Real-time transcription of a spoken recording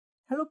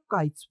Hello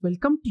guys,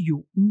 welcome to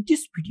you. In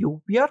this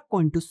video, we are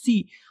going to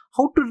see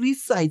how to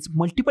resize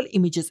multiple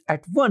images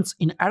at once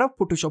in Adobe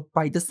Photoshop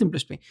by the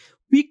simplest way.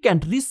 We can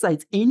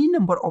resize any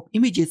number of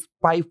images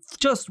by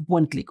just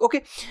one click.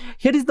 Okay,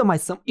 here is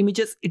some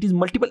images. It is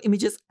multiple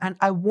images and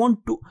I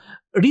want to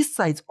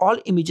resize all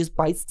images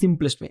by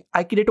simplest way.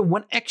 I create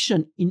one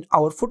action in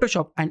our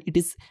Photoshop and it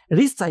is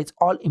resize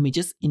all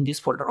images in this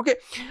folder. Okay,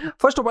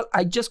 first of all,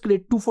 I just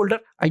create two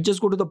folder. I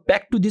just go to the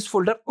back to this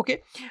folder.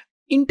 Okay,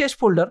 in test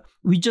folder,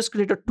 we just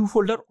create a two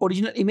folder,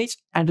 original image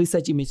and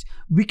resize image.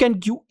 We can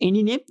give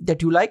any name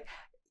that you like.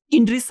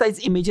 In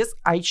resize images,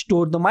 I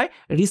store my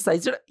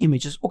resized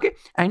images. Okay,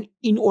 and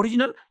in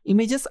original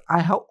images,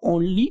 I have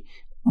only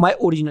my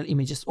original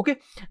images. Okay,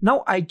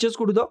 now I just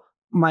go to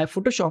my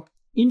Photoshop.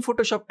 In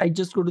Photoshop, I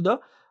just go to the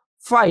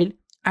file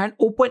and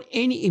open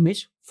any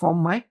image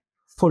from my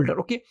folder.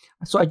 Okay,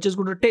 so I just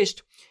go to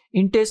test.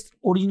 In test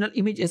original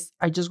images,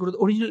 I just go to the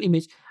original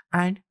image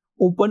and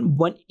open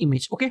one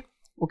image.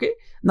 Okay,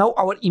 now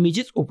our image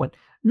is open.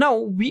 Now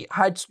we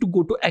had to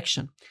go to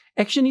action.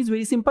 Action is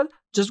very simple.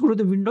 Just go to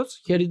the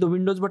Windows. Here is the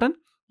Windows button.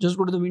 Just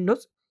go to the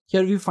Windows.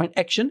 Here we find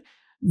action.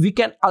 We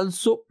can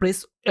also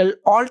press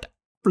Alt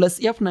plus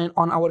F9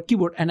 on our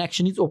keyboard and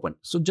action is open.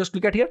 So just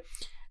click at here.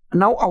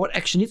 Now our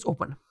action is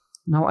open.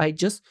 Now I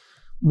just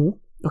move.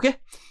 Okay,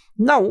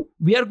 now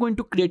we are going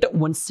to create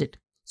one set.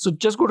 So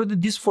just go to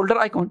this folder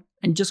icon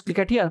and just click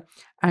at here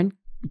and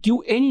give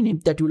any name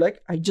that you like.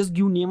 I just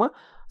give name a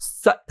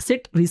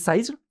set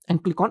resized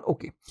and click on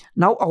OK.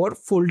 Now our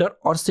folder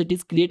or set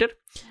is created.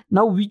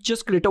 Now we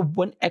just create a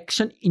one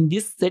action in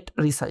this set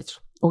resized.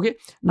 Okay,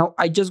 now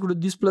I just go to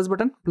this plus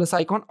button, plus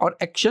icon or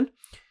action.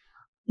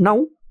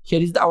 Now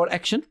here is our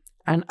action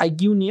and I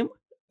give name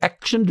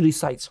action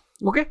resize.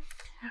 Okay,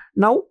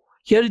 now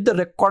here is the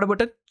record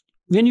button.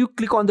 When you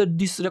click on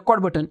this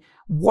record button,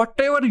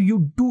 whatever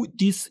you do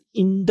this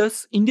in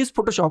this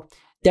Photoshop,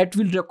 that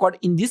will record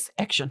in this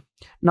action.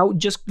 Now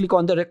just click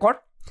on the record.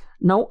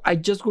 Now I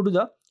just go to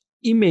the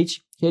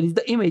image. Here is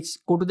the image.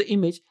 Go to the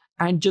image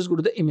and just go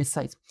to the image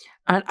size.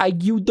 And I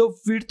give the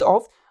width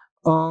of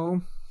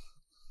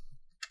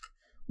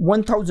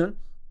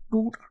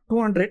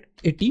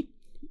 1280.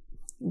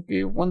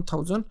 Okay,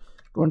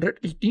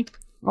 1280.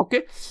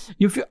 Okay.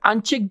 If you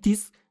uncheck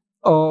this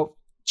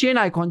chain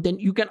icon, then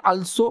you can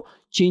also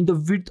change the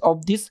width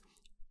of this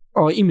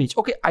image.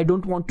 Okay, I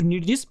don't want to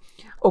need this.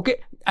 Okay,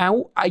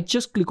 now I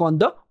just click on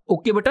the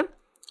OK button.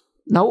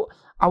 Now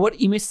our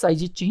image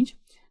size is changed.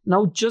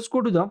 Now just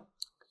go to the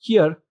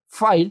here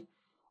file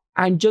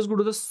and just go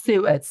to the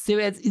save as. Save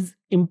as is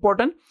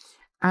important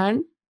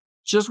and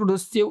just go to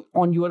save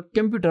on your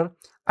computer.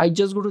 I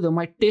just go to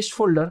my test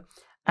folder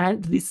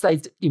and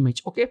resize the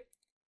image. Okay,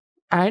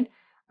 and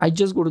I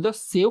just go to the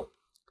save.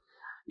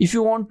 If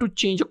you want to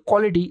change the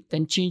quality,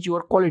 then change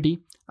your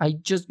quality. I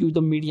just give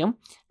the medium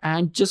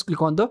and just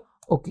click on the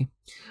OK.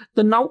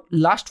 The now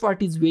last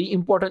part is very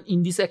important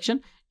in this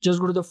action. Just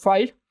go to the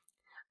file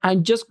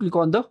and just click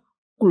on the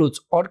close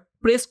or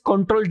press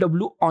Ctrl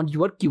W on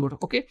your keyboard.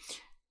 Okay,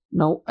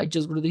 now I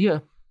just go to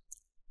here.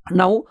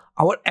 Now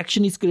our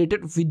action is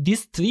created with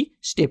these three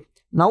steps.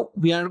 Now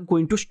we are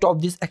going to stop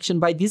this action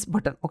by this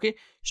button. Okay,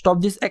 stop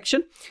this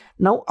action.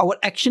 Now our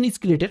action is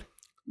created.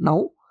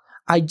 Now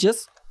I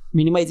just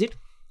minimize it.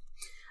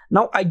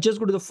 Now I just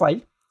go to the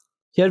file.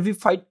 Here we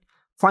find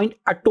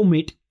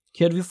automate.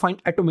 Here we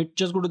find automate.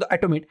 Just go to the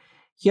automate.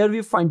 Here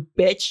we find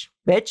batch.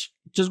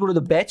 Just go to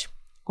the batch.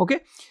 Okay,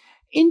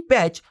 in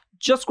batch,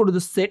 just go to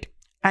the set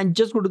and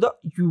just go to the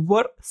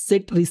your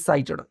set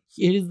resized.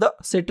 Here is the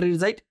set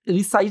resized.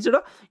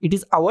 It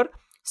is our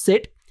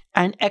set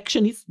and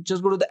action is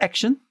just go to the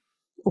action.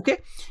 Okay,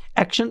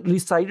 action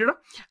resized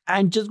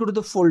and just go to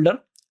the folder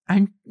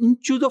and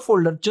choose the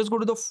folder. Just go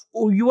to the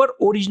your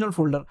original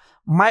folder.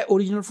 My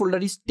original folder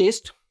is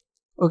test.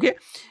 Okay,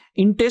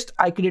 in test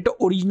I create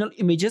original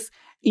images.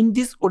 In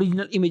this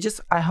original images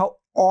I have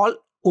all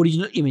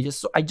original images.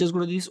 So I just go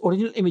to these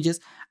original images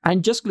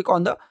and just click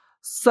on the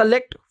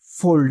select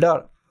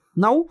folder.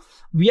 Now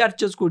we are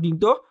just going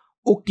to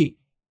OK.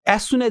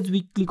 As soon as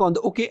we click on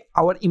the OK,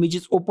 our image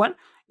is open,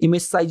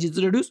 image size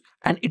is reduced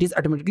and it is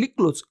automatically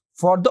closed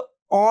for the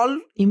all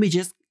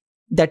images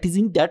that is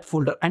in that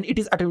folder and it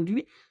is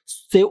automatically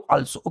save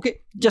also.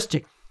 Okay, just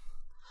check.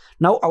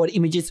 Now our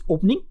image is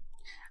opening,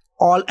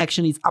 all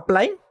action is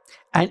applying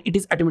and it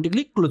is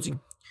automatically closing.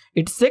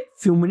 It takes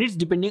few minutes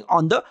depending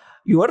on the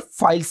your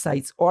file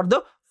size or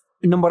the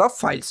number of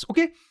files.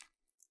 Okay,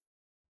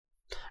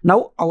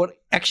 now our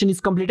action is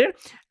completed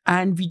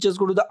and we just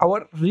go to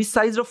our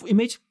resize of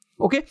image.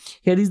 Okay,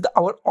 here is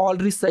our all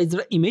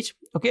resized image.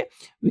 Okay,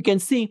 we can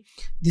see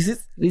this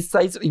is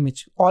resized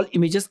image. All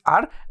images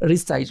are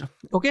resized.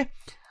 Okay,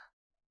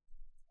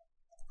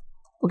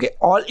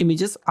 all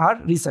images are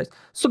resized.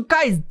 So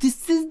guys,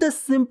 this is the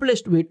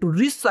simplest way to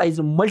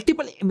resize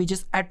multiple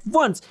images at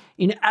once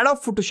in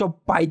Adobe Photoshop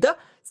by the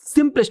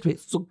simplest way.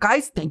 So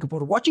guys, thank you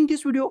for watching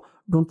this video.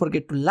 Don't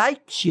forget to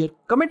like, share,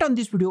 comment on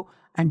this video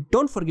and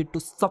don't forget to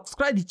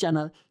subscribe the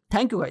channel.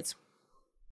 Thank you guys.